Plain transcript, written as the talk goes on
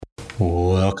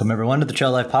Welcome, everyone, to the Trail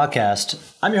Life Podcast.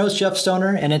 I'm your host, Jeff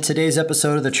Stoner, and in today's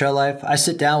episode of the Trail Life, I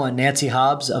sit down with Nancy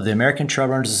Hobbs of the American Trail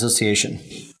Runners Association.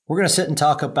 We're going to sit and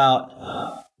talk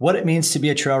about what it means to be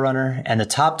a trail runner and the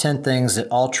top 10 things that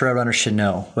all trail runners should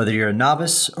know, whether you're a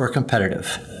novice or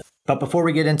competitive. But before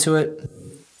we get into it,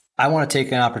 I want to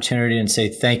take an opportunity and say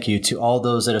thank you to all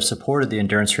those that have supported the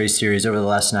Endurance Race Series over the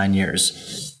last 9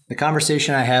 years. The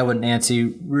conversation I had with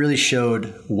Nancy really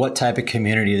showed what type of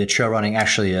community the trail running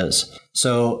actually is.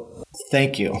 So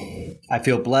thank you. I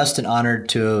feel blessed and honored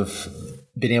to have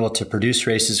been able to produce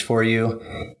races for you,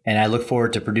 and I look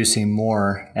forward to producing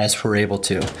more as we're able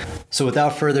to. So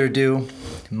without further ado,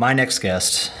 my next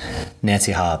guest,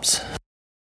 Nancy Hobbs.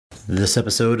 This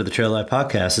episode of the Trail Life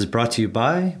Podcast is brought to you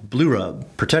by Blue Rub.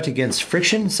 Protect against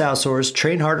friction, saddle sores,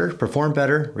 train harder, perform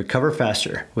better, recover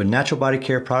faster with natural body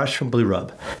care products from Blue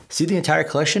Rub. See the entire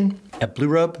collection at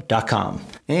bluerub.com.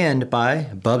 And by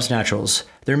Bubs Naturals.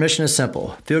 Their mission is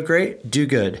simple. Feel great, do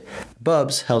good.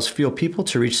 Bubs helps fuel people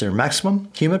to reach their maximum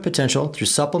human potential through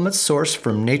supplements sourced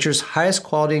from nature's highest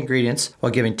quality ingredients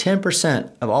while giving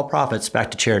 10% of all profits back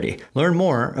to charity. Learn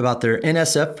more about their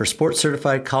NSF for Sports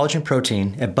Certified Collagen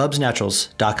Protein at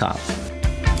bubsnaturals.com.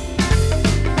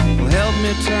 Well, help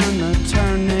me turn the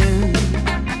turning.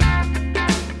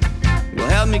 Well,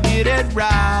 help me get it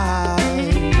right.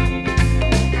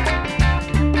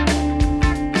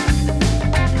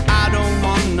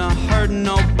 Hurt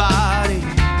nobody.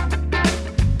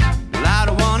 Well, I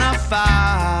don't wanna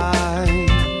fight.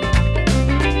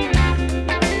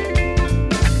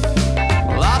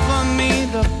 Well, offer me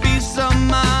the peace of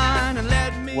mind and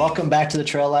let me. Welcome back to the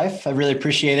Trail Life. I really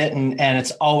appreciate it, and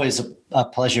it's always a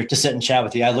pleasure to sit and chat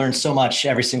with you. I learn so much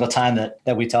every single time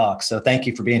that we talk. So thank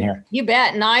you for being here. You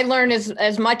bet. And I learn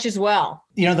as much as well.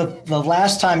 You know, the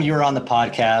last time you were on the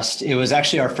podcast, it was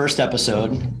actually our first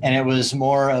episode, and it was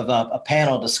more of a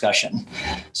panel discussion.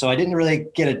 So I didn't really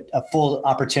get a full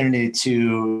opportunity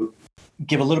to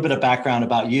give a little bit of background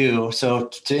about you. So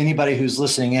to anybody who's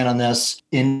listening in on this,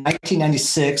 in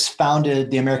 1996, founded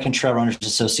the American Trail Runners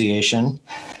Association.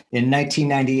 In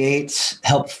 1998,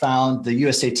 helped found the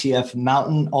USATF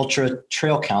Mountain Ultra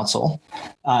Trail Council.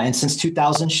 And since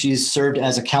 2000, she's served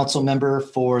as a council member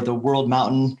for the World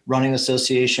Mountain Running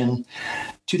Association.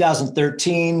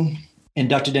 2013,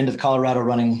 inducted into the Colorado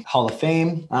Running Hall of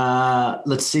Fame.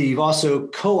 Let's see, you've also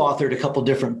co-authored a couple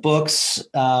different books,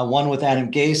 one with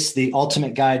Adam Gase, The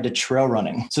Ultimate Guide to Trail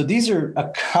Running. So these are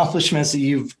accomplishments that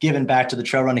you've given back to the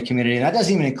trail running community. And that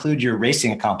doesn't even include your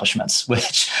racing accomplishments,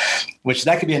 which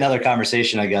that could be another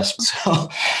conversation, I guess. So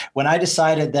when I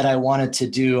decided that I wanted to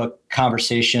do a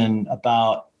conversation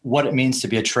about what it means to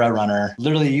be a trail runner,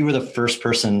 literally you were the first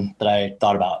person that I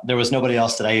thought about. There was nobody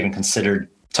else that I even considered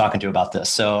talking to about this.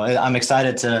 So I'm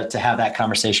excited to have that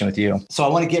conversation with you. So I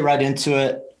want to get right into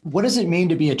it. What does it mean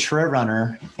to be a trail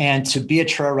runner and to be a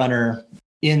trail runner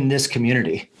in this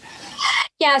community?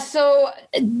 Yeah. So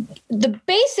the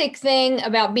basic thing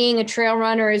about being a trail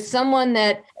runner is someone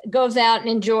that goes out and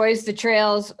enjoys the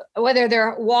trails, whether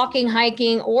they're walking,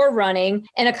 hiking, or running,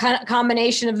 and a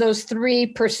combination of those three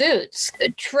pursuits.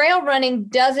 Trail running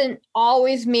doesn't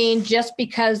always mean just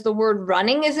because the word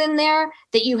running is in there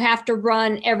that you have to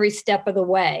run every step of the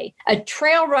way. A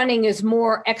trail running is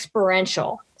more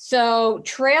experiential. So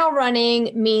trail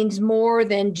running means more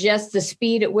than just the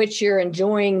speed at which you're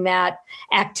enjoying that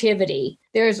activity.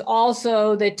 There's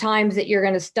also the times that you're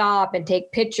going to stop and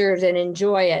take pictures and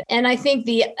enjoy it. And I think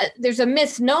there's a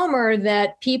misnomer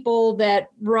that people that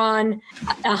run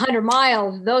 100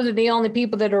 miles, those are the only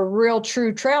people that are real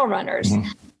true trail runners. Mm-hmm.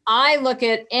 I look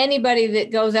at anybody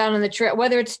that goes out on the trail,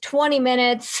 whether it's 20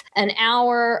 minutes, an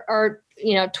hour, or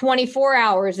 24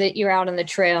 hours that you're out on the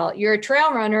trail. You're a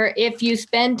trail runner if you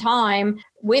spend time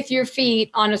with your feet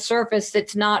on a surface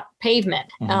that's not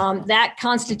pavement. Mm-hmm. That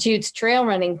constitutes trail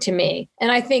running to me.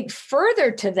 And I think further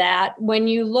to that, when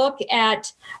you look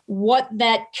at what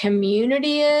that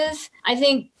community is, I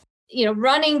think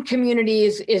running community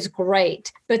is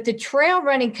great, but the trail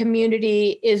running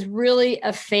community is really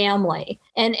a family,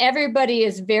 and everybody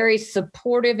is very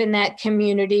supportive in that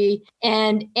community.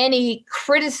 And any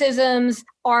criticisms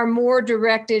are more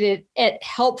directed at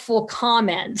helpful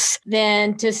comments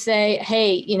than to say,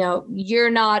 hey,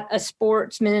 you're not a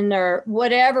sportsman or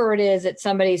whatever it is that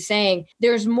somebody's saying.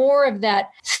 There's more of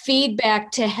that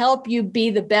feedback to help you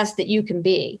be the best that you can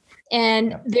be.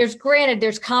 And there's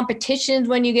competitions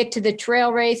when you get to the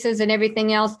trail races and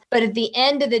everything else. But at the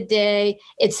end of the day,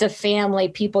 it's a family.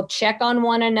 People check on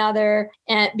one another,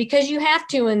 and because you have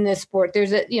to in this sport.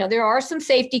 There are some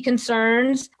safety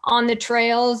concerns on the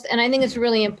trails, and I think it's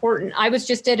really important. I was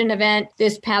just at an event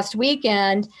this past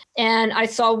weekend And I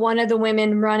saw one of the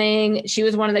women running. She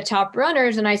was one of the top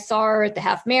runners, and I saw her at the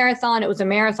half marathon. It was a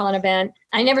marathon event.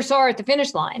 I never saw her at the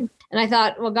finish line. And I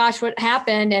thought, well, gosh, what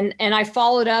happened? And I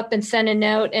followed up and sent a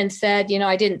note and said,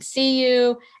 I didn't see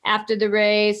you after the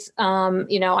race.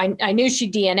 I knew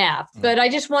she DNF'd, but I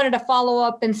just wanted to follow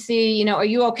up and see, are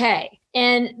you okay?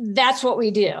 And that's what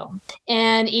we do.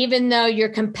 And even though you're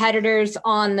competitors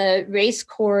on the race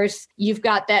course, you've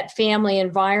got that family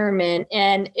environment.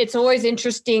 And it's always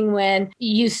interesting when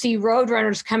you see road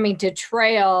runners coming to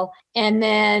trail, and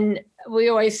then we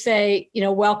always say,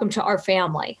 welcome to our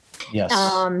family. Yes.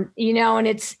 And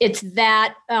it's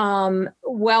that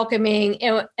welcoming.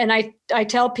 And I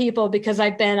tell people, because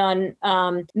I've been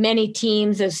on many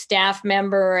teams as staff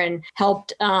member and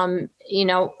helped,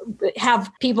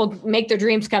 have people make their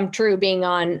dreams come true being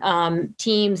on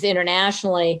teams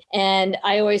internationally. And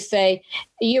I always say,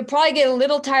 you probably get a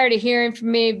little tired of hearing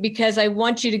from me, because I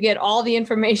want you to get all the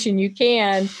information you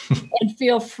can and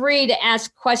feel free to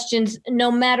ask questions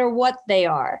no matter what they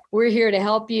are. We're here to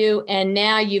help you. And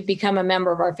now you've become a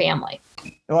member of our family.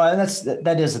 Well, and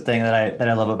that is the thing that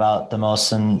I love about the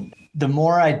most. And the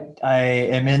more I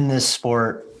am in this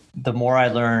sport, the more I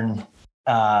learn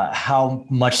how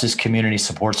much this community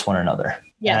supports one another.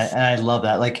 Yes. And I love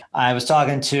that. Like, I was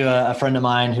talking to a friend of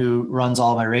mine who runs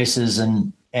all my races,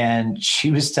 and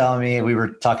she was telling me, we were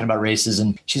talking about races,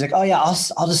 and she's like, oh yeah, I'll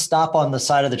just stop on the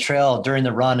side of the trail during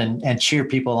the run and cheer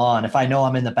people on if I know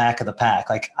I'm in the back of the pack.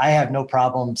 Like, I have no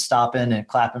problem stopping and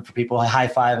clapping for people,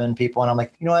 high-fiving people. And I'm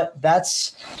like, you know what?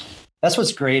 That's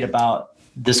what's great about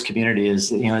this community is,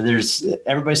 there's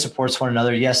everybody supports one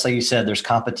another. Yes, like you said, there's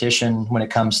competition when it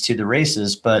comes to the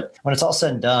races, but when it's all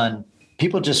said and done,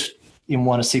 people just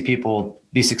want to see people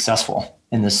be successful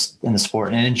in the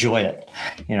sport and enjoy it,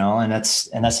 and that's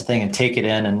the thing, and take it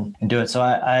in and do it. So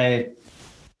I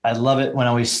love it when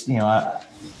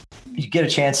you get a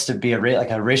chance to be a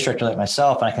race director like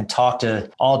myself, and I can talk to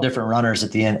all different runners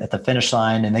at the finish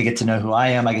line, and they get to know who I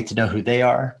am. I get to know who they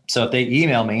are. So if they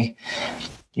email me,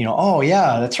 oh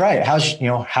yeah, that's right. How's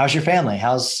your family?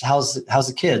 How's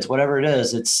the kids? Whatever it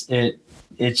is,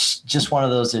 it's just one of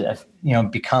those that,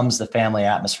 becomes the family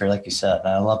atmosphere, like you said. And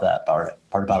I love that part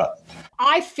about it.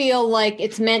 I feel like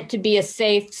it's meant to be a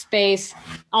safe space,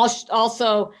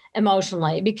 also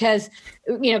emotionally, because,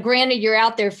 granted, you're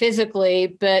out there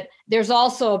physically, but there's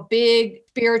also a big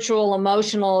spiritual,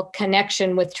 emotional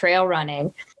connection with trail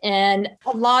running. And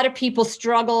a lot of people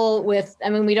struggle with,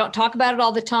 we don't talk about it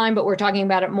all the time, but we're talking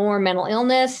about it more, mental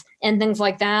illness and things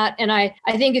like that. And I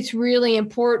think it's really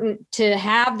important to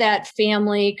have that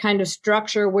family kind of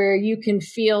structure where you can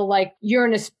feel like you're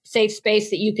in a safe space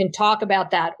that you can talk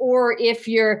about that. Or if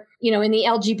you're, in the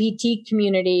LGBT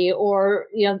community or,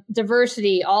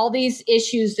 diversity, all these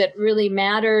issues that really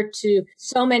matter to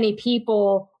so many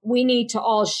people, we need to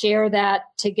all share that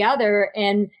together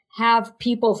and have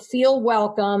people feel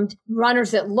welcomed,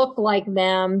 runners that look like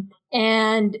them,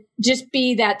 and just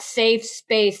be that safe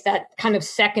space, that kind of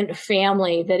second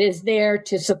family that is there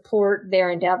to support their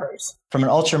endeavors. From an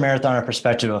ultra marathoner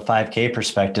perspective, a 5K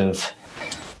perspective,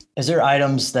 is there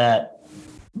items that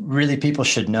really people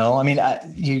should know?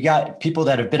 You got people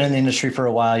that have been in the industry for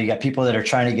a while. You got people that are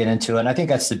trying to get into it. And I think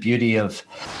that's the beauty of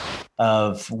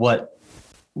what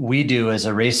we do as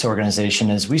a race organization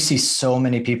is we see so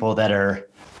many people that are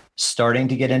starting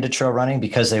to get into trail running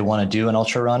because they want to do an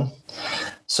ultra run.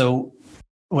 So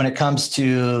when it comes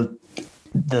to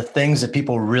the things that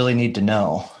people really need to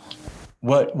know,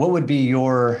 what would be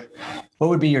your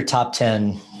top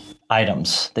 10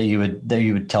 items that you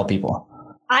would tell people?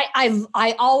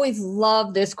 I always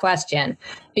love this question,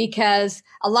 because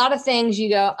a lot of things you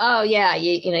go, oh yeah,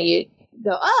 you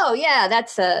go, oh yeah,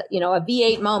 that's a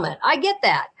V8 moment. I get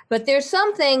that. But there's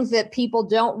some things that people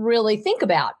don't really think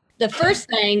about. The first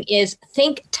thing is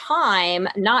think time,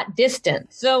 not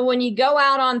distance. So when you go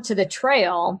out onto the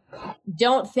trail,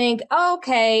 don't think,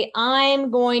 okay, I'm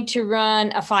going to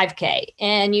run a 5K.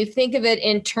 And you think of it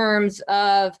in terms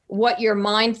of what your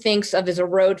mind thinks of as a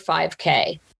road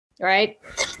 5K, right?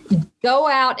 Go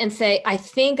out and say, I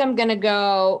think I'm going to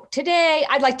go today.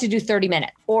 I'd like to do 30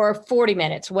 minutes or 40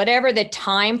 minutes, whatever the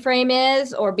time frame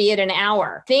is, or be it an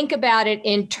hour. Think about it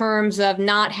in terms of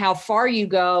not how far you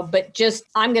go, but just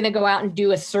I'm going to go out and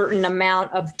do a certain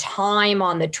amount of time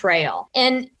on the trail.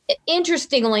 And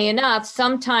interestingly enough,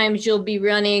 sometimes you'll be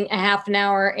running a half an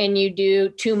hour and you do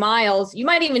 2 miles. You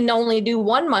might even only do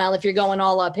 1 mile if you're going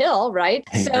all uphill, right?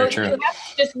 So you have to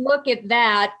just look at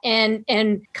that and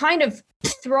kind of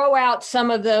throw out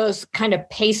some of those kind of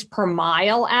pace per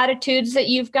mile attitudes that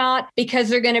you've got, because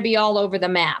they're going to be all over the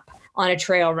map. on a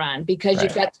trail run because Right.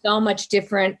 you've got so much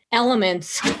different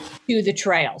elements to the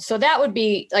trail. So that would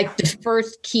be like the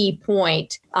first key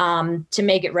point to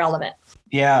make it relevant.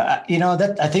 Yeah,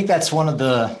 that I think that's one of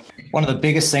the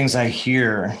biggest things I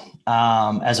hear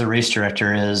as a race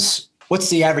director is what's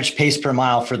the average pace per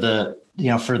mile for the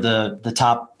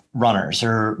top runners,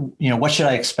 or what should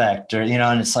I expect, or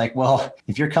and it's like, well,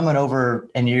 if you're coming over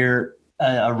and you're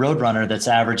a road runner that's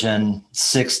averaging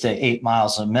 6 to 8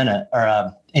 miles a minute,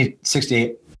 or 6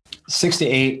 to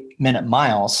 8 minute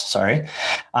miles, sorry,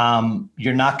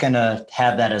 you're not going to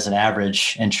have that as an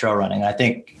average in trail running. I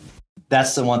think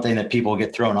that's the one thing that people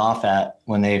get thrown off at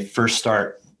when they first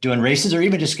start doing races, or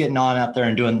even just getting on out there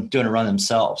and doing a run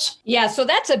themselves. Yeah, so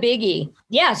that's a biggie.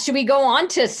 Yeah, should we go on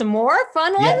to some more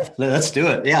fun ones? Yeah, let's do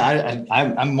it. Yeah,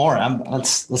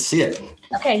 let's see it.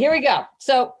 Okay, here we go.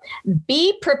 So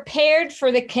be prepared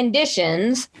for the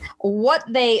conditions, what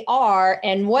they are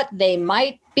and what they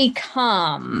might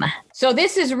become. So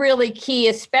this is really key,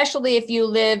 especially if you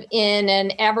live in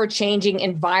an ever-changing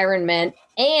environment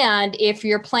and if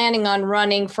you're planning on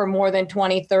running for more than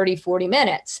 20, 30, 40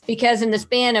 minutes, because in the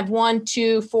span of 1,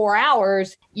 2, 4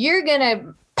 hours, you're going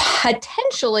to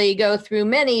potentially go through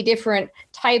many different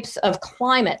types of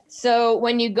climate. So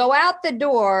when you go out the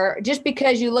door, just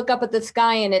because you look up at the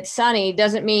sky and it's sunny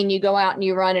doesn't mean you go out and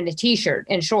you run in a t-shirt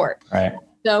and short. Right.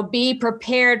 So be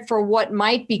prepared for what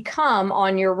might become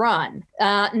on your run.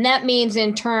 And that means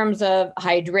in terms of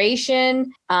hydration,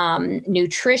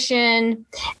 nutrition,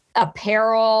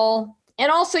 apparel,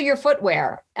 and also your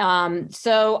footwear.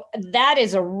 So that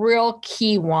is a real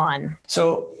key one.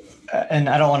 So, and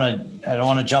I don't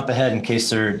want to jump ahead in case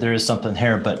there is something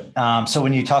here, but so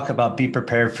when you talk about be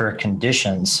prepared for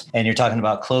conditions, and you're talking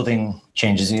about clothing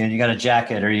changes, you got a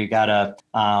jacket, or you got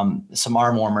some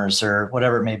arm warmers, or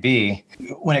whatever it may be.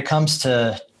 When it comes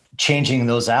to changing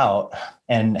those out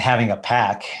and having a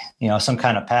pack, some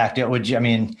kind of pack, how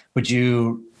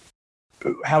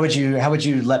would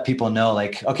you let people know,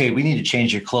 like, okay, we need to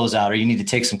change your clothes out, or you need to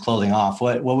take some clothing off?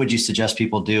 What would you suggest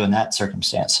people do in that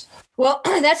circumstance? Well,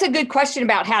 that's a good question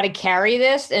about how to carry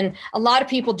this. And a lot of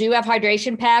people do have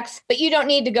hydration packs, but you don't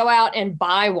need to go out and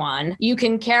buy one. You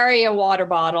can carry a water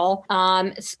bottle.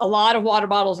 A lot of water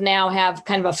bottles now have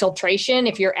kind of a filtration.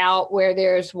 If you're out where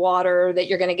there's water that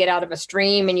you're going to get out of a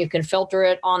stream and you can filter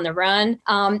it on the run,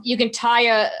 you can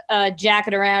tie a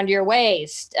jacket around your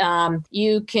waist.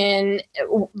 You can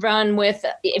run with,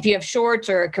 if you have shorts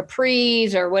or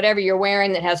capris or whatever you're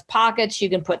wearing that has pockets, you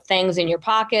can put things in your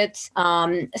pockets.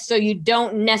 So you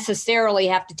don't necessarily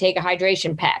have to take a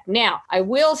hydration pack. Now, I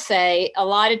will say a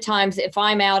lot of times if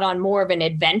I'm out on more of an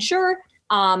adventure,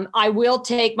 I will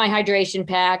take my hydration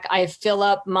pack. I fill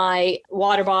up my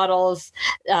water bottles,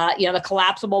 the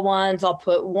collapsible ones. I'll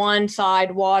put one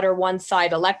side water, one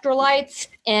side electrolytes.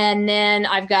 And then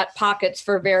I've got pockets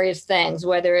for various things,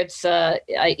 whether it's, a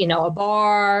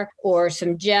bar or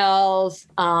some gels,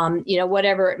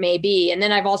 whatever it may be. And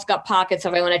then I've also got pockets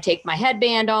if I want to take my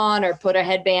headband on or put a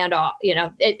headband off.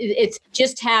 It's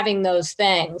just having those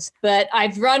things. But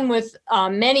I've run with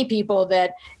many people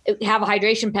that have a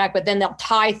hydration pack, but then they'll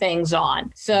tie things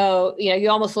on. So, you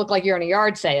almost look like you're in a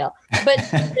yard sale, but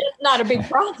it's not a big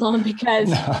problem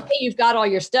because hey, you've got all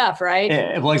your stuff, right?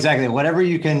 Yeah, well, exactly.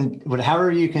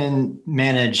 However you can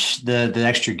manage the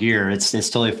extra gear, it's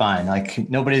totally fine. Like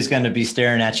nobody's going to be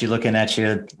staring at you, looking at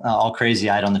you all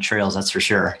crazy-eyed on the trails. That's for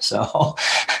sure. So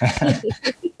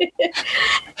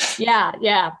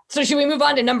Yeah. So should we move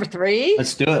on to number 3?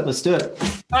 Let's do it.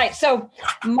 All right. So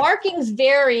markings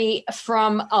vary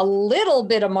from a little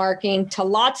bit of marking to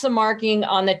lots of marking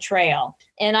on the trail.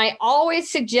 And I always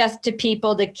suggest to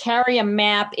people to carry a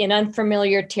map in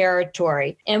unfamiliar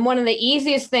territory. And one of the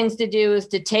easiest things to do is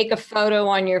to take a photo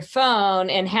on your phone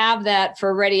and have that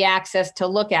for ready access to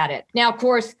look at it. Now, of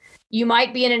course, you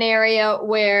might be in an area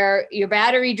where your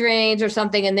battery drains or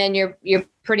something, and then you're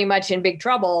pretty much in big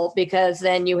trouble because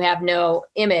then you have no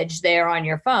image there on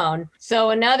your phone. So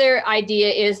another idea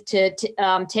is to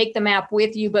take the map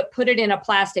with you, but put it in a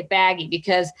plastic baggie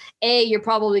because you're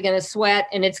probably going to sweat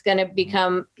and it's going to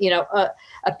become,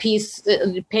 a piece,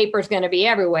 paper is going to be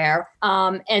everywhere.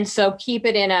 And so keep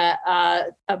it in a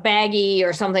baggie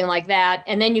or something like that.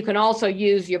 And then you can also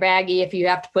use your baggie if you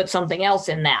have to put something else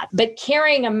in that. But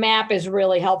carrying a map map is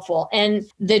really helpful. And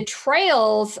the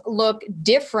trails look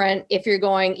different if you're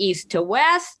going east to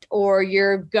west or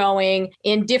you're going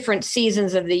in different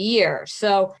seasons of the year.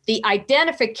 So the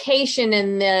identification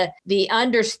and the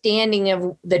understanding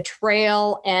of the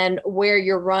trail and where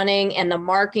you're running and the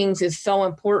markings is so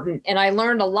important. And I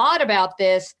learned a lot about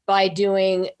this by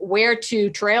doing Where To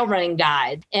Trail Running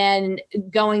Guide and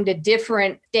going to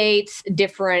different states,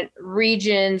 different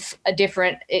regions, a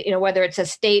different, whether it's a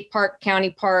state park, county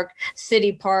park,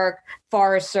 city park,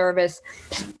 Forest Service,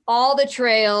 all the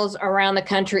trails around the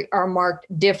country are marked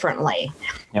differently.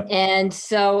 Yep. And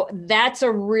so that's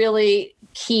a really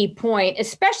key point,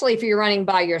 especially if you're running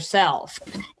by yourself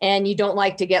and you don't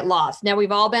like to get lost. Now,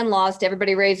 we've all been lost.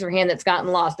 Everybody raise their hand that's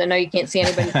gotten lost. I know you can't see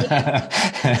anybody.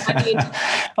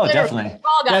 Oh, definitely.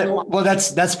 Well,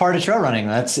 that's part of trail running.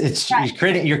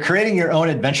 Right. You're creating your own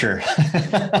adventure.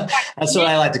 That's what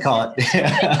I like to call it.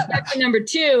 Start to number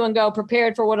 2 and go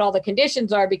prepared for what all the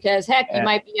conditions are, because heck, you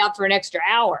might be out for an extra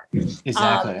hour.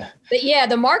 Exactly. But yeah,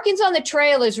 the markings on the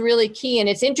trail is really key. And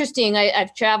it's interesting.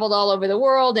 I've traveled all over the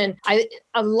world, and I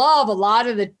love a lot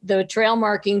of the trail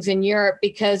markings in Europe,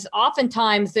 because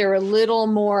oftentimes they're a little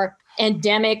more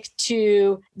endemic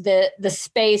to the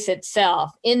space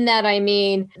itself. In that, I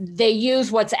mean, they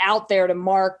use what's out there to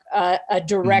mark a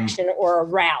direction or a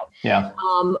route. Yeah.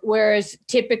 Whereas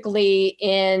typically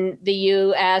in the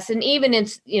U.S. and even in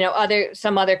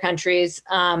some other countries,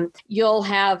 you'll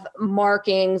have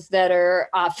markings that are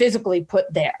physically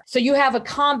put there. So you have a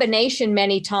combination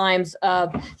many times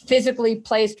of physically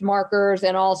placed markers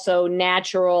and also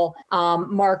natural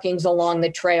markings along the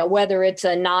trail, whether it's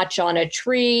a notch on a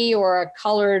tree or a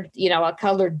colored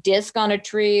disc on a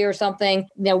tree or something.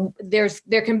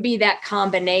 There can be that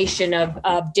combination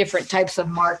of different types of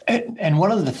markings. And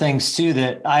one of the things too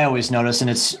that I always notice, and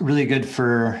it's really good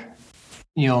for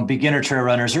beginner trail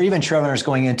runners or even trail runners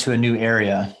going into a new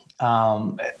area,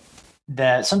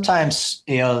 that sometimes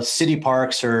city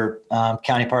parks or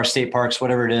county parks, state parks,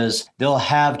 whatever it is, they'll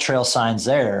have trail signs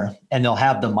there and they'll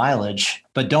have the mileage,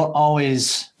 but don't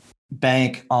always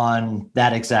bank on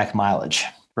that exact mileage.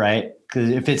 Right? Because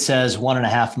if it says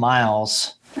 1.5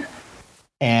 miles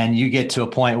and you get to a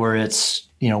point where it's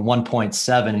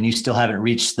 1.7 and you still haven't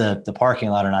reached the parking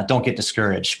lot or not, don't get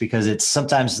discouraged, because it's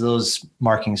sometimes those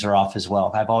markings are off as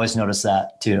well. I've always noticed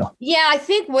that too. Yeah, I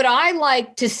think what I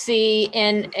like to see,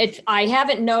 and I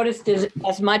haven't noticed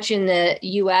as much in the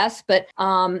US, but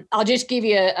I'll just give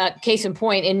you a case in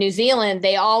point. In New Zealand,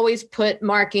 they always put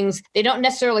markings. They don't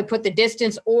necessarily put the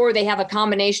distance, or they have a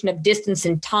combination of distance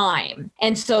and time.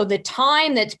 And so the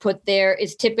time that's put there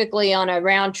is typically on a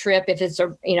round trip, if it's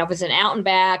if it's an out and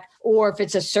back, or if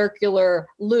it's a circular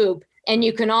loop. And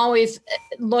you can always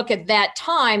look at that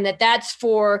time that's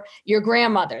for your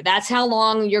grandmother. That's how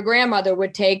long your grandmother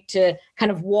would take to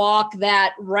kind of walk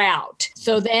that route.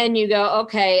 So then you go,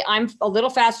 okay, I'm a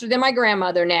little faster than my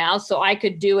grandmother now, so I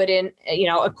could do it in,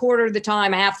 a quarter of the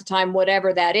time, half the time,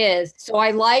 whatever that is. So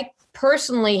I like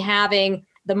personally having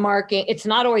the marking. It's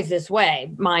not always this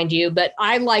way, mind you, but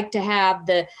I like to have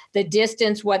the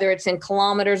distance, whether it's in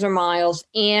kilometers or miles,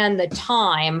 and the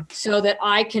time, so that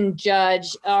I can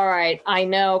judge, all right, I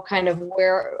know kind of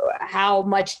how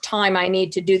much time I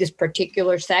need to do this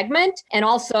particular segment. And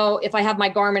also, if I have my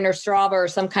Garmin or Strava or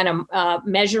some kind of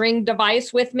measuring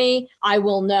device with me, I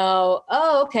will know,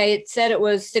 oh, okay, it said it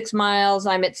was 6 miles,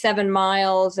 I'm at 7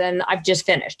 miles, and I've just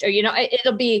finished. Or,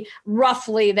 it'll be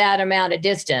roughly that amount of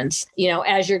distance,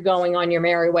 as you're going on your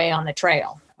merry way on the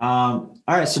trail. All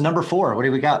right. So number 4, what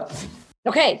do we got?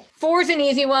 Okay. 4 is an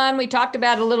easy one. We talked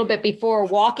about it a little bit before.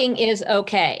 Walking is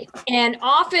okay. And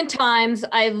oftentimes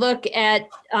I look at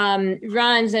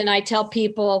runs and I tell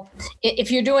people,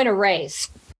 if you're doing a race,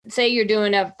 say you're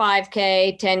doing a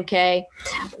 5K, 10K,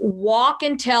 walk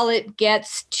until it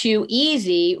gets too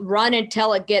easy, run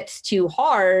until it gets too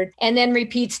hard, and then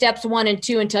repeat steps 1 and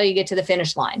 2 until you get to the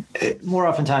finish line. More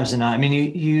oftentimes than not. I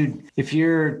mean, if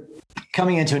you're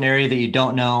coming into an area that you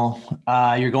don't know,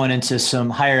 you're going into some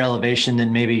higher elevation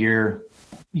than maybe you're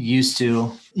used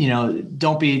to,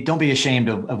 don't be ashamed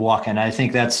of walking. I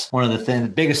think that's one of the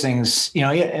biggest things,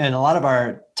 and a lot of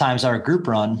our times, our group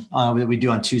run that we do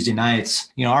on Tuesday nights,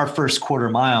 our first quarter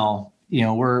mile,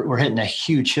 we're hitting a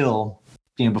huge hill,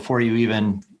 before you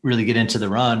even really get into the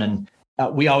run. And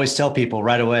we always tell people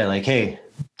right away, like, hey,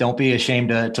 don't be ashamed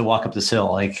to walk up this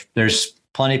hill. Like, there's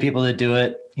plenty of people that do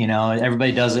it.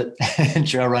 Everybody does it in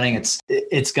trail running.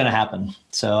 It's going to happen.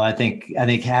 So I think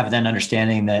having that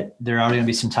understanding that there are going to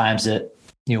be some times that,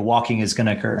 walking is going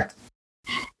to occur.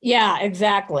 Yeah,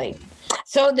 exactly.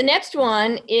 So the next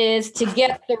one is to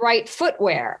get the right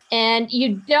footwear. And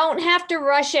you don't have to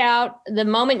rush out the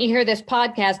moment you hear this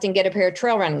podcast and get a pair of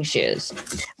trail running shoes.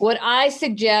 What I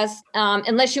suggest,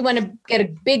 unless you want to get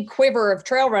a big quiver of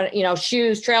trail run,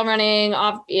 shoes, trail running,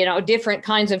 different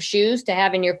kinds of shoes to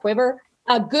have in your quiver.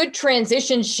 A good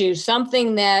transition shoe,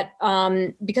 something that,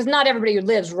 because not everybody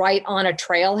lives right on a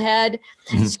trailhead.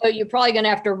 Mm-hmm. So you're probably going to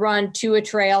have to run to a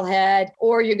trailhead,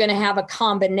 or you're going to have a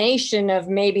combination of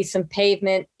maybe some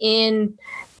pavement in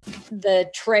the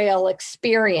trail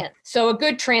experience. So a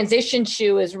good transition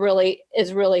shoe is really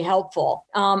helpful.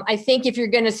 I think if you're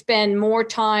going to spend more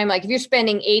time, like if you're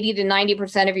spending 80 to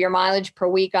 90% of your mileage per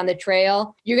week on the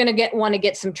trail, you're going to want to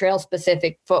get some trail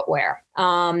specific footwear.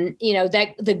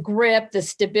 That the grip, the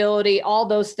stability, all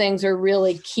those things are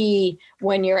really key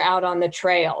when you're out on the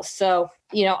trail. So,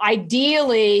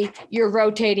 ideally you're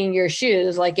rotating your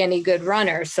shoes like any good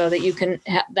runner so that you can,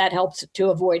 that helps to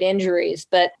avoid injuries,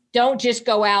 but don't just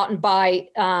go out and buy,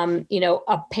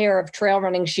 a pair of trail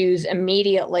running shoes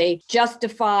immediately.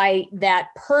 Justify that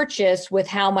purchase with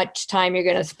how much time you're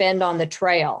going to spend on the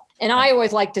trail. And I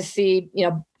always like to see,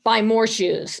 buy more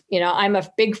shoes. I'm a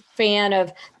big fan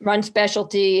of Run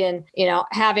Specialty and,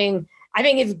 I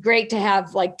think it's great to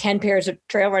have like 10 pairs of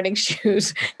trail running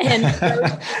shoes. And,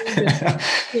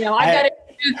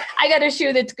 I got a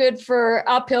shoe that's good for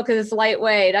uphill because it's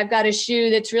lightweight. I've got a shoe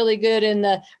that's really good in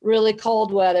the really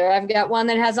cold weather. I've got one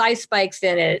that has ice spikes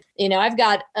in it. I've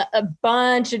got a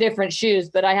bunch of different shoes,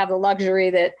 but I have the luxury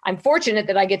that I'm fortunate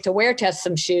that I get to wear test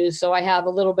some shoes. So I have a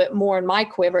little bit more in my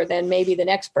quiver than maybe the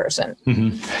next person.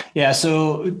 Mm-hmm. Yeah.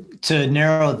 So to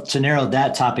narrow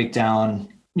that topic down,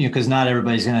 because not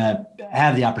everybody's going to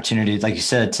have the opportunity, like you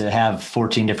said, to have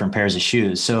 14 different pairs of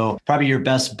shoes. So probably your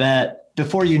best bet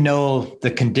before you know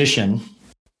the condition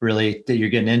really that you're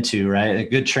getting into, right? A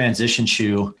good transition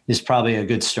shoe is probably a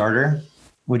good starter,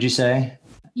 would you say?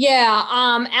 Yeah,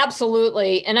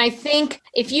 absolutely. And I think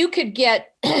if you could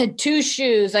get two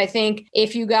shoes, I think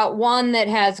if you got one that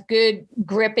has good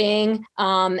gripping,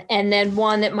 and then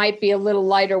one that might be a little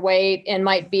lighter weight and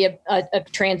might be a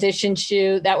transition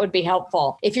shoe, that would be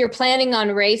helpful. If you're planning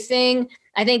on racing,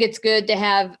 I think it's good to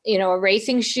have, a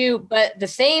racing shoe, but at the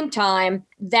same time,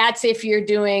 that's if you're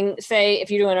doing,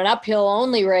 if you're doing an uphill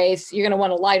only race, you're going to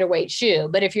want a lighter weight shoe.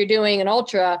 But if you're doing an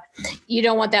ultra, you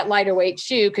don't want that lighter weight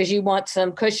shoe because you want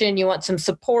some cushion, you want some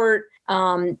support.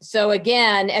 So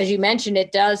again, as you mentioned,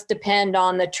 it does depend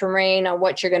on the terrain, on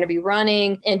what you're going to be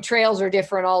running, and trails are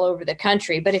different all over the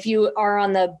country. But if you are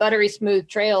on the buttery smooth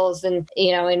trails and,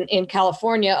 in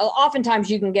California, oftentimes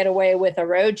you can get away with a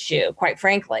road shoe, quite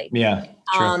frankly. Yeah.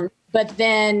 True. But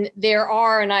then there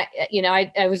are, and I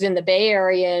was in the Bay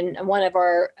Area, and one of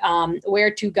our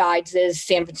where to guides is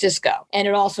San Francisco. And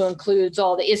it also includes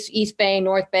all the East Bay,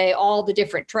 North Bay, all the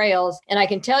different trails. And I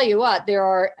can tell you what, there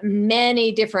are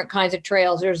many different kinds of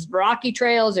trails. There's rocky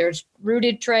trails, there's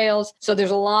rooted trails. So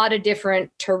there's a lot of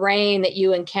different terrain that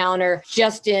you encounter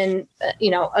just in,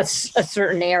 a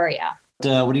certain area.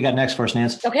 What do you got next for us,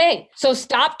 Nance? Okay, so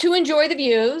stop to enjoy the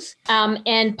views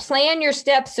and plan your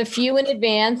steps a few in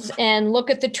advance and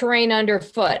look at the terrain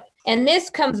underfoot. And this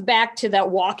comes back to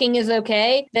that walking is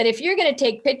okay, that if you're going to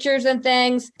take pictures and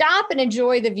things, stop and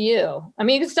enjoy the view. I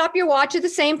mean, you can stop your watch at the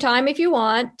same time if you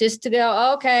want, just to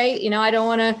go, okay, I don't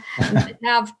want to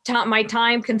have my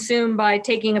time consumed by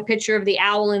taking a picture of the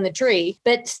owl in the tree,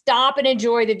 but stop and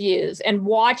enjoy the views and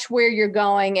watch where you're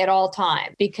going at all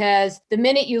times. Because the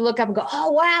minute you look up and go,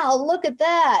 oh, wow, look at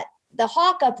that. The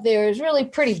hawk up there is really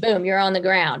pretty. Boom, you're on the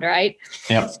ground, right?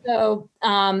 Yep. So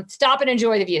stop and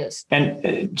enjoy the views.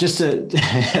 And just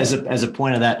as a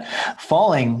point of that,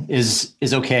 falling is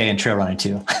okay in trail running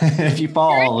too. If you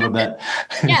fall a little bit,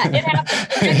 yeah, it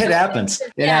happens. It happens.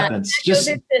 It happens.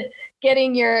 Just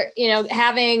getting your,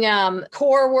 having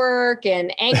core work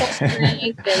and ankle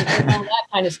strength and all that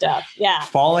kind of stuff. Yeah.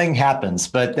 Falling happens,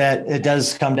 but that it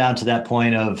does come down to that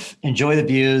point of enjoy the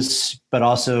views, but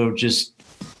also just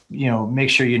make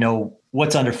sure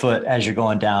what's underfoot as you're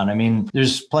going down. I mean,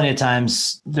 there's plenty of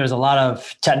times, there's a lot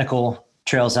of technical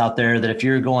trails out there that if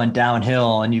you're going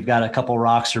downhill and you've got a couple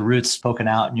rocks or roots poking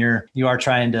out and you are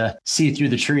trying to see through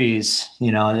the trees,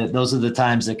 those are the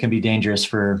times that can be dangerous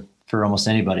for almost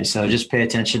anybody. So just pay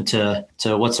attention to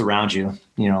what's around you,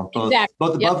 both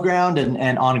above ground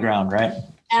and on ground, right?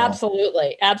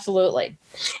 Absolutely. Absolutely.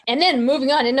 And then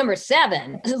moving on to number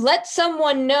 7, let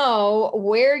someone know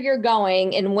where you're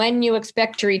going and when you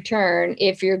expect to return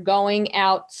if you're going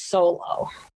out solo.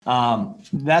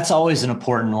 That's always an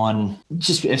important one,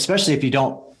 just especially if you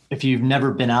don't if you've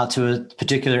never been out to a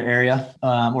particular area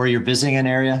or you're visiting an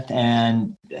area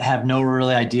and have no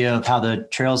really idea of how the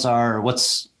trails are or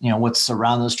what's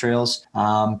around those trails,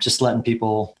 just letting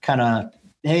people kind of,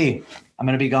 hey, I'm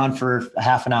going to be gone for a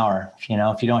half an hour.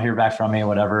 If you don't hear back from me,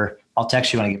 whatever, I'll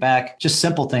text you when I get back. Just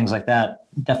simple things like that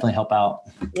definitely help out.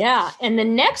 Yeah. And the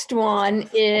next one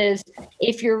is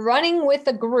if you're running with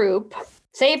a group,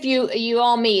 say if you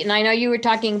all meet, and I know you were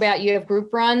talking about you have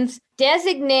group runs,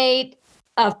 designate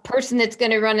a person that's going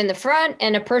to run in the front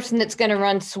and a person that's going to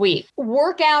run sweep.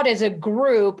 Work out as a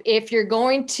group if you're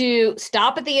going to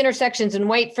stop at the intersections and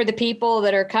wait for the people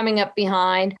that are coming up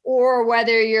behind, or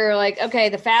whether you're like, okay,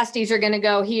 the fasties are going to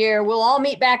go here. We'll all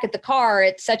meet back at the car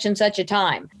at such and such a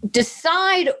time.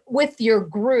 Decide with your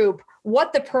group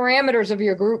what the parameters of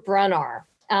your group run are.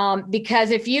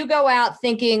 Because if you go out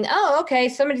thinking, oh, okay,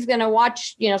 somebody's going to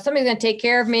watch, somebody's going to take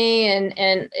care of me.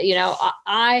 And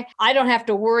I don't have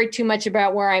to worry too much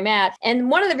about where I'm at. And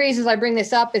one of the reasons I bring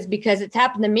this up is because it's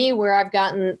happened to me where I've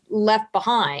gotten left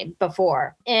behind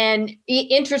before. And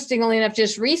interestingly enough,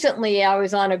 just recently I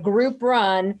was on a group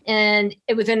run and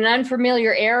it was in an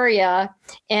unfamiliar area.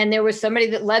 And there was somebody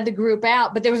that led the group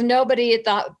out, but there was nobody at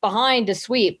the behind to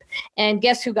sweep. And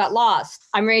guess who got lost?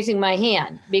 I'm raising my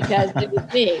hand because it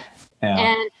was me. Yeah.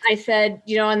 And I said,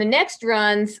 on the next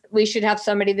runs, we should have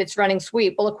somebody that's running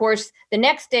sweep. Well, of course, the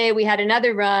next day we had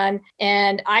another run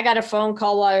and I got a phone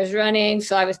call while I was running.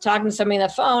 So I was talking to somebody on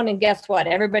the phone and guess what?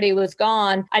 Everybody was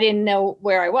gone. I didn't know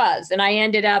where I was. And I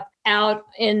ended up out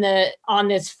on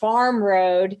this farm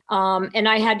road. And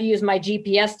I had to use my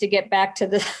GPS to get back to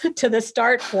the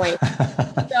start point.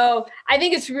 So I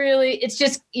think it's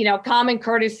just, common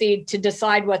courtesy to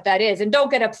decide what that is. And don't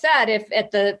get upset if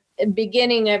at the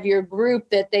beginning of your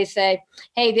group that they say,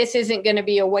 hey, this isn't going to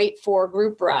be a wait for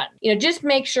group run. Just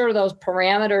make sure those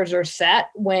parameters are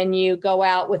set when you go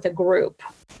out with a group.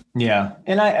 Yeah.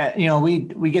 And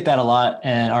we get that a lot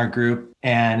in our group.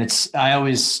 And I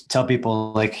always tell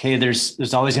people like, hey,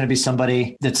 there's always going to be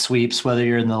somebody that sweeps, whether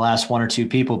you're in the last one or two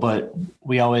people, but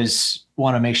we always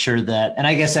want to make sure that, and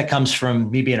I guess that comes from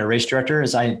me being a race director,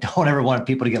 is I don't ever want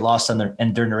people to get lost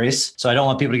during the race. So I don't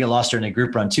want people to get lost during a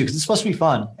group run too, because it's supposed to be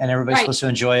fun and everybody's supposed to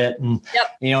enjoy it. And,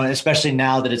 especially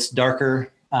now that it's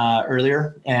darker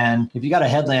earlier. And if you got a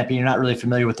headlamp and you're not really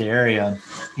familiar with the area,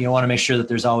 you want to make sure that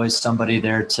there's always somebody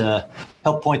there to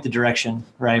help point the direction,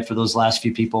 right, for those last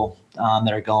few people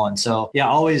that are going. So yeah,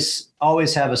 always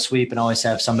have a sweep and always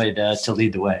have somebody to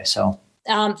lead the way. So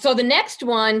the next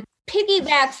one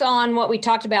piggybacks on what we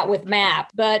talked about with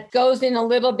MAP, but goes in a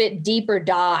little bit deeper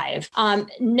dive.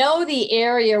 Know the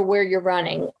area where you're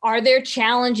running. Are there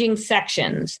challenging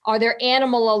sections? Are there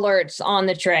animal alerts on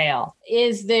the trail?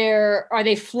 Are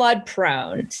they flood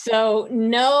prone? So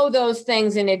know those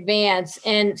things in advance.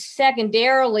 And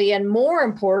secondarily, and more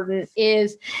important,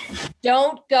 is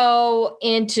don't go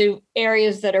into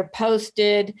areas that are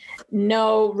posted,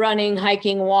 no running,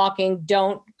 hiking, walking,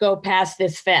 don't go past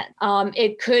this fence.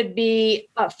 It could be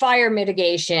fire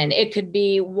mitigation. It could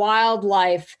be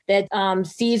wildlife that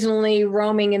seasonally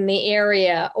roaming in the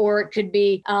area, or it could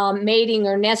be mating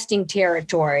or nesting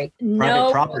territory.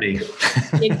 Private property.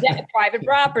 Exactly, private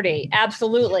property.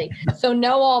 Absolutely. So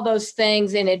know all those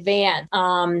things in advance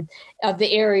of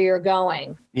the area you're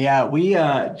going. Yeah,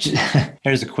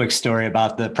 here's a quick story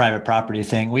about the private property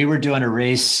thing. We were doing a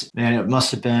race, and it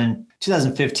must have been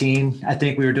 2015. I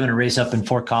think we were doing a race up in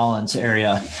Fort Collins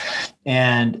area,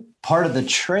 and part of the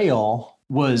trail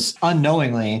was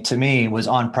unknowingly to me was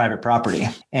on private property.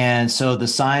 And so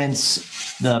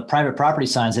the private property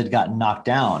signs had gotten knocked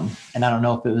down. And I don't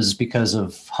know if it was because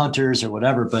of hunters or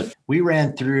whatever, but we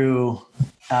ran through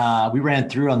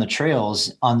on the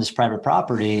trails on this private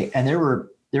property, and there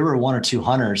were one or two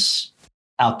hunters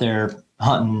out there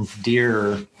hunting deer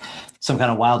or some kind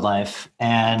of wildlife.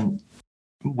 And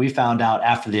we found out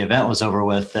after the event was over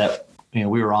with that, we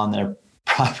were on their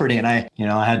property, and I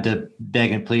had to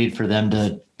beg and plead for them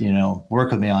to,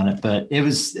 work with me on it. But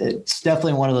it's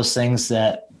definitely one of those things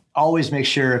that always make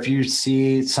sure if you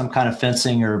see some kind of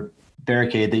fencing or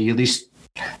barricade that you at least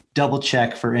double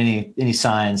check for any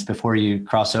signs before you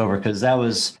cross over. Cause that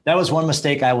was one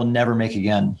mistake I will never make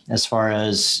again, as far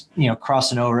as,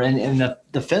 crossing over. And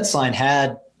the fence line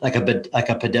had like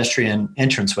a pedestrian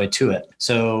entranceway to it.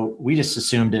 So we just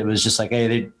assumed it was just like,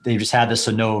 hey, they just had this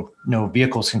so no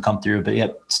vehicles can come through, but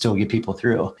yet still get people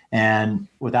through. And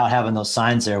without having those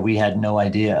signs there, we had no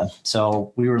idea.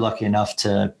 So we were lucky enough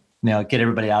to get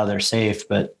everybody out of there safe.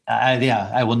 But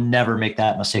I will never make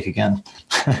that mistake again.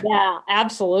 Yeah,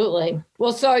 absolutely.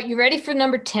 Well, so you ready for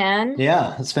number 10?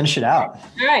 Yeah, let's finish it out.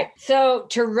 All right. So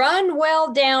to run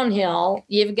well downhill,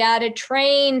 you've got to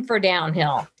train for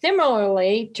downhill.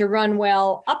 Similarly, to run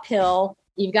well uphill,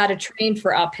 you've got to train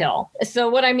for uphill. So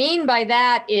what I mean by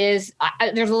that is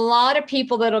there's a lot of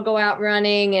people that'll go out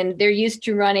running and they're used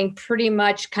to running pretty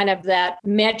much kind of that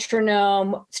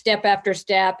metronome step after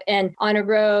step. And on a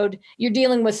road, you're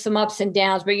dealing with some ups and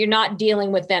downs, but you're not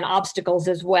dealing with then obstacles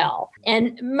as well.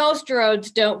 And most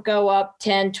roads don't go up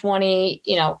 10, 20,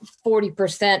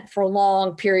 40% for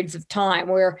long periods of time,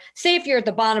 where say if you're at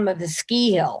the bottom of the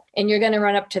ski hill and you're going to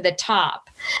run up to the top.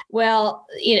 Well,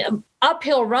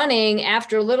 uphill running,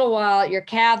 after a little while, your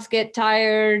calves get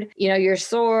tired, you're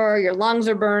sore, your lungs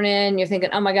are burning, you're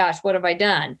thinking, oh my gosh, what have I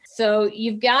done? So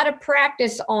you've got to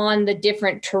practice on the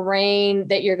different terrain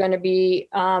that you're going to be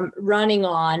running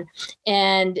on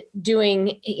and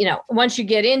doing, once you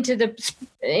get into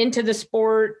the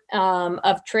sport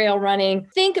of trail running,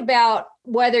 think about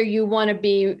whether you want to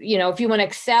be, if you want to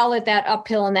excel at that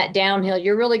uphill and that downhill,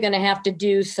 you're really going to have to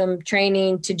do some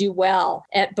training to do well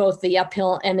at both the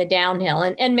uphill and the downhill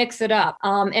and mix it up.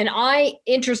 And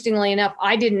interestingly enough,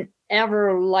 I didn't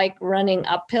ever like running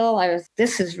uphill.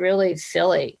 This is really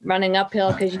silly running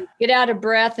uphill because you get out of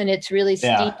breath and it's really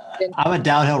steep. Yeah. I'm a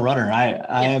downhill runner.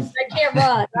 I can't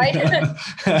run, right?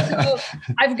 So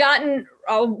I've gotten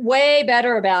way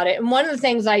better about it. And one of the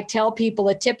things I tell people,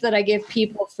 a tip that I give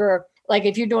people for, like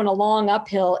if you're doing a long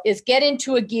uphill, is get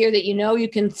into a gear that you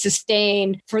can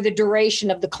sustain for the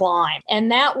duration of the climb. And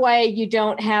that way you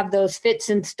don't have those fits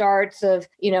and starts of,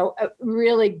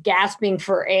 really gasping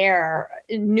for air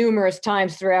numerous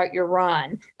times throughout your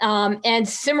run. And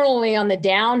similarly on the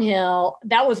downhill,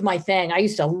 that was my thing. I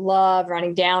used to love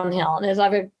running downhill. And as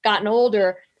I've gotten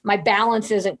older, my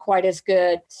balance isn't quite as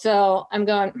good. So I'm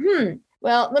going,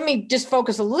 well, let me just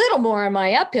focus a little more on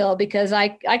my uphill because I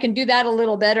can do that a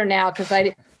little better now because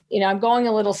I'm going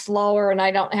a little slower and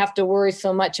I don't have to worry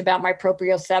so much about my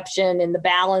proprioception and the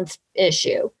balance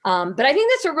issue. But I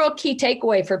think that's a real key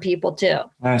takeaway for people too.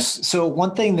 Nice. So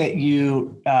one thing that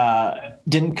you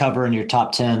didn't cover in your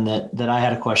top 10 that I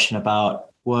had a question about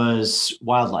was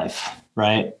wildlife,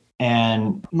 right?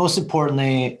 And most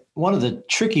importantly, one of the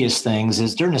trickiest things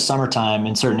is during the summertime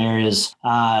in certain areas,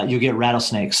 you'll get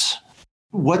rattlesnakes.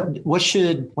 What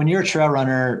should, when you're a trail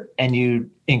runner and you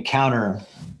encounter,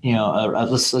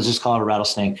 let's just call it a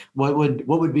rattlesnake, what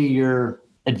would be your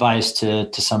advice to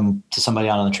somebody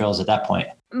out on the trails at that point?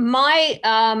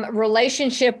 My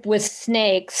relationship with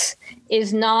snakes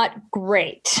is not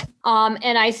great.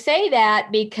 And I say that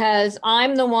because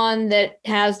I'm the one that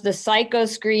has the psycho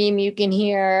scream you can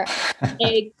hear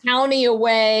a county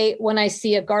away when I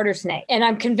see a garter snake. And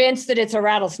I'm convinced that it's a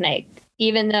rattlesnake.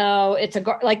 Even though it's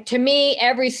to me,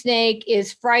 every snake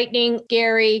is frightening,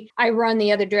 scary. I run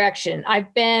the other direction. I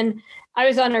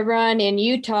was on a run in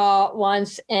Utah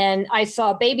once and I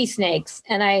saw baby snakes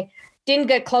and I didn't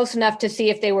get close enough to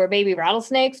see if they were baby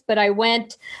rattlesnakes, but I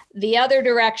went the other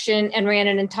direction and ran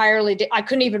I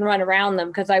couldn't even run around them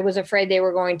because I was afraid they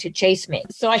were going to chase me.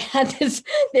 So I had this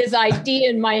idea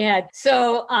in my head.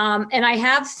 So, and I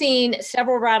have seen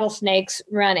several rattlesnakes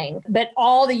running, but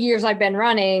all the years I've been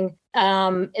running,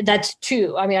 that's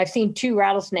two. I mean, I've seen two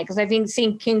rattlesnakes. I've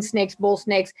seen king snakes, bull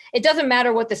snakes. It doesn't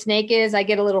matter what the snake is. I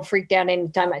get a little freaked out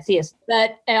anytime I see it.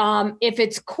 But if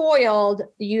it's coiled,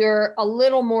 you're a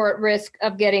little more at risk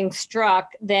of getting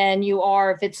struck than you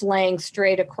are if it's laying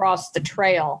straight across the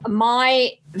trail.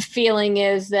 My feeling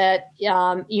is that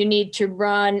you need to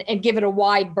run and give it a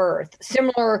wide berth,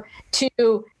 similar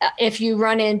to if you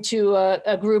run into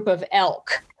a group of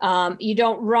elk. You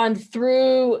don't run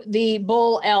through the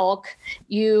bull elk.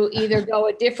 You either go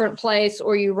a different place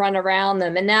or you run around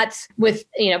them. And that's with,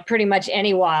 pretty much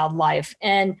any wildlife.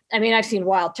 And I mean, I've seen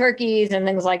wild turkeys and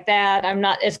things like that. I'm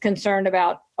not as concerned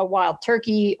about a wild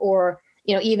turkey or,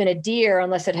 even a deer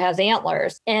unless it has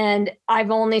antlers. And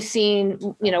I've only seen,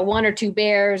 one or two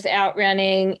bears out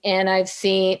running, and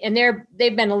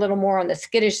they've been a little more on the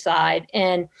skittish side.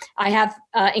 And I have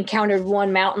encountered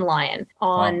one mountain lion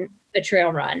on a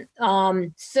trail run.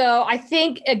 So I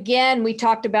think, again, we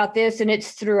talked about this and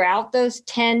it's throughout those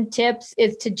 10 tips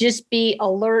is to just be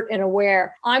alert and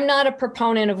aware. I'm not a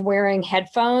proponent of wearing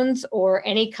headphones or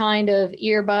any kind of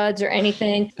earbuds or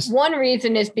anything. One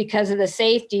reason is because of the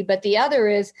safety, but the other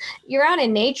is you're out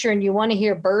in nature and you want to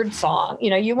hear bird song.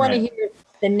 You want to hear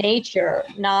the nature,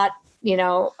 not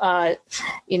Eminem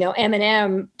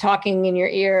talking in your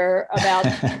ear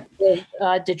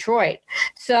about Detroit.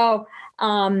 So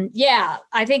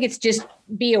I think it's just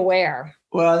be aware.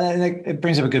 Well, it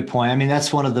brings up a good point. I mean,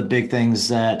 that's one of the big things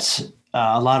that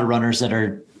a lot of runners that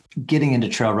are getting into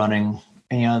trail running,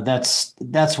 that's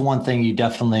one thing you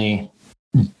definitely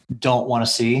don't want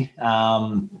to see.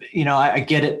 I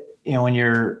get it. When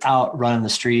you're out running the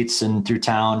streets and through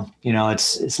town,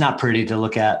 it's not pretty to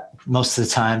look at most of the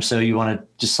time. So you want to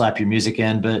just slap your music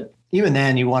in, but even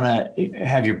then you want to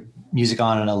have your music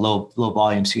on in a low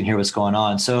volume so you can hear what's going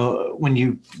on. So when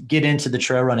you get into the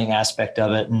trail running aspect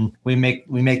of it, and we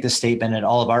make this statement at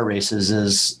all of our races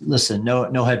is, listen,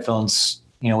 no headphones,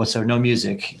 whatsoever, no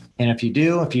music. And if you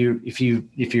do, if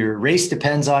your race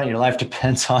depends on it, your life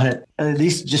depends on it, at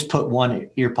least just put one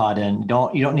ear pod in. You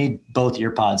don't need both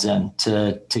ear pods in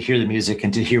to hear the music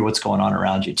and to hear what's going on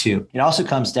around you too. It also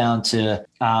comes down to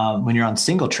when you're on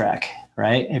single track,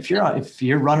 right? If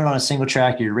you're running on a single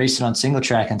track, you're racing on single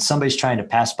track, and somebody's trying to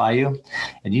pass by you,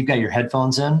 and you've got your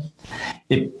headphones in,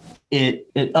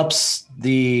 it ups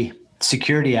the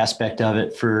security aspect of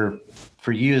it for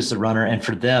you as the runner and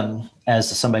for them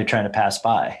as somebody trying to pass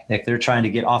by. Like they're trying to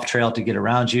get off trail to get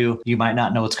around you. You might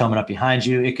not know what's coming up behind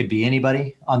you. It could be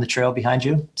anybody on the trail behind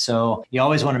you. So you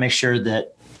always want to make sure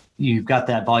that you've got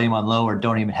that volume on low or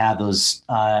don't even have those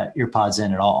ear pods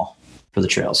in at all for the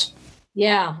trails.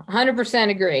 Yeah, 100%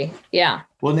 agree. Yeah.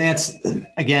 Well, Nance,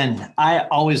 again, I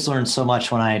always learn so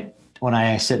much when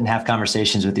I sit and have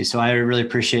conversations with you. So I really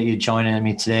appreciate you joining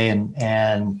me today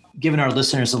and giving our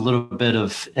listeners a little bit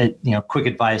of quick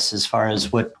advice as far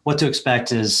as what to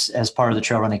expect as part of the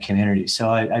trail running community. So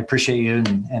I appreciate you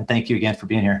and thank you again for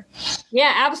being here.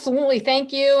 Yeah, absolutely.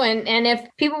 Thank you. And if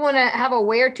people want to have a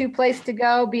where to place to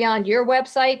go beyond your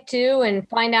website too and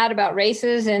find out about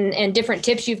races and different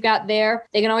tips you've got there,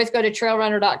 they can always go to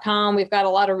trailrunner.com. We've got a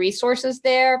lot of resources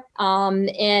there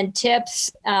and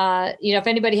tips. If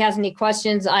anybody has any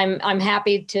questions, I'm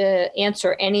happy to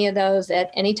answer any of those at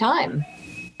any time.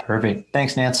 Perfect.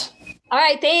 Thanks, Nance. All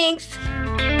right. Thanks.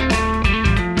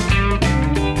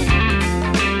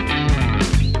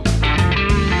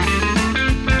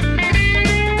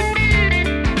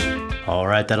 All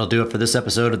right, that'll do it for this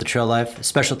episode of The Trail Life.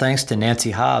 Special thanks to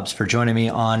Nancy Hobbs for joining me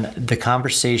on the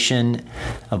conversation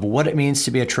of what it means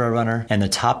to be a trail runner and the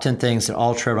top 10 things that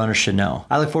all trail runners should know.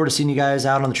 I look forward to seeing you guys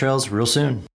out on the trails real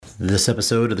soon. This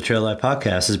episode of the Trail Life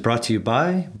Podcast is brought to you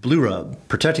by Blue Rub.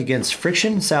 Protect against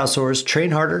friction, saddle sores,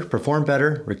 train harder, perform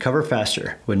better, recover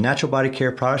faster with natural body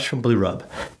care products from Blue Rub.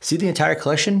 See the entire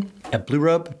collection at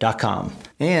bluerub.com.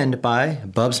 And by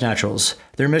Bubs Naturals.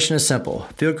 Their mission is simple.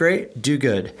 Feel great, do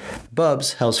good.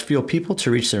 Bubs helps fuel people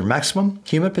to reach their maximum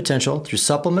human potential through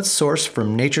supplements sourced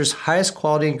from nature's highest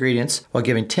quality ingredients while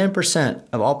giving 10%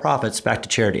 of all profits back to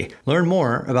charity. Learn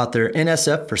more about their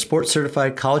NSF for sports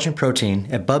certified collagen protein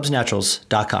at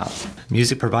bubsnaturals.com.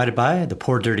 Music provided by the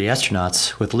Poor Dirty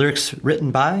Astronauts with lyrics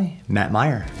written by Matt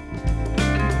Meyer.